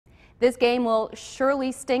This game will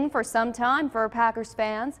surely sting for some time for Packers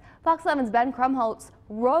fans. Fox 11's Ben Krumholtz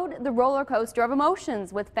rode the roller coaster of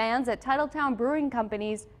emotions with fans at Titletown Brewing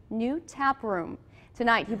Company's new tap room.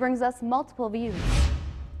 Tonight, he brings us multiple views.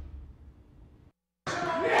 For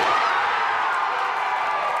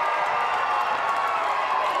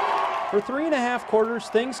 3.5 quarters,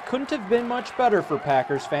 things couldn't have been much better for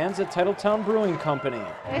Packers fans at Titletown Brewing Company.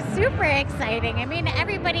 It was super exciting. I mean,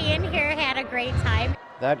 everybody in here had a great time.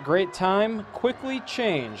 That great time quickly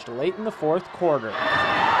changed late in the fourth quarter. Everybody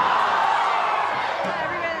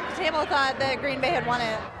at the table thought that Green Bay had won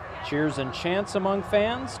it. Cheers and chants among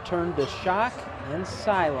fans turned to shock and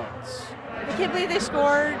silence. I can't believe they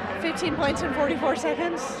scored 15 points in 44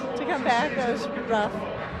 seconds to come back. That was rough.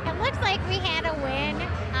 It looks like we had a win.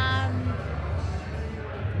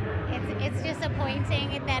 It's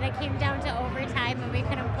disappointing that it came down to overtime and we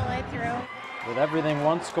couldn't pull it through. With everything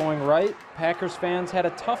once going right, Packers fans had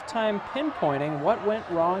a tough time pinpointing what went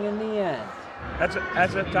wrong in the end. That's a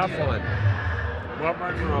tough one. What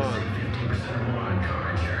went wrong?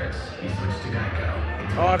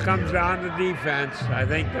 Oh, it comes down to defense. I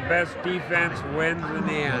think the best defense wins in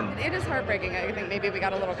the end. It is heartbreaking. I think maybe we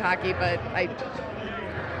got a little cocky, but I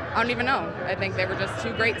don't even know. I think they were just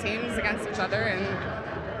two great teams against each other, and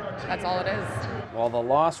that's all it is. While the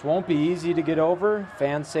loss won't be easy to get over,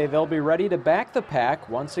 fans say they'll be ready to back the Pack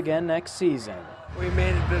once again next season. We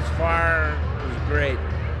made it this far. It was great.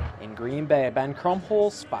 In Green Bay, Ben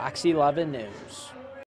Krumholtz, Fox 11 News.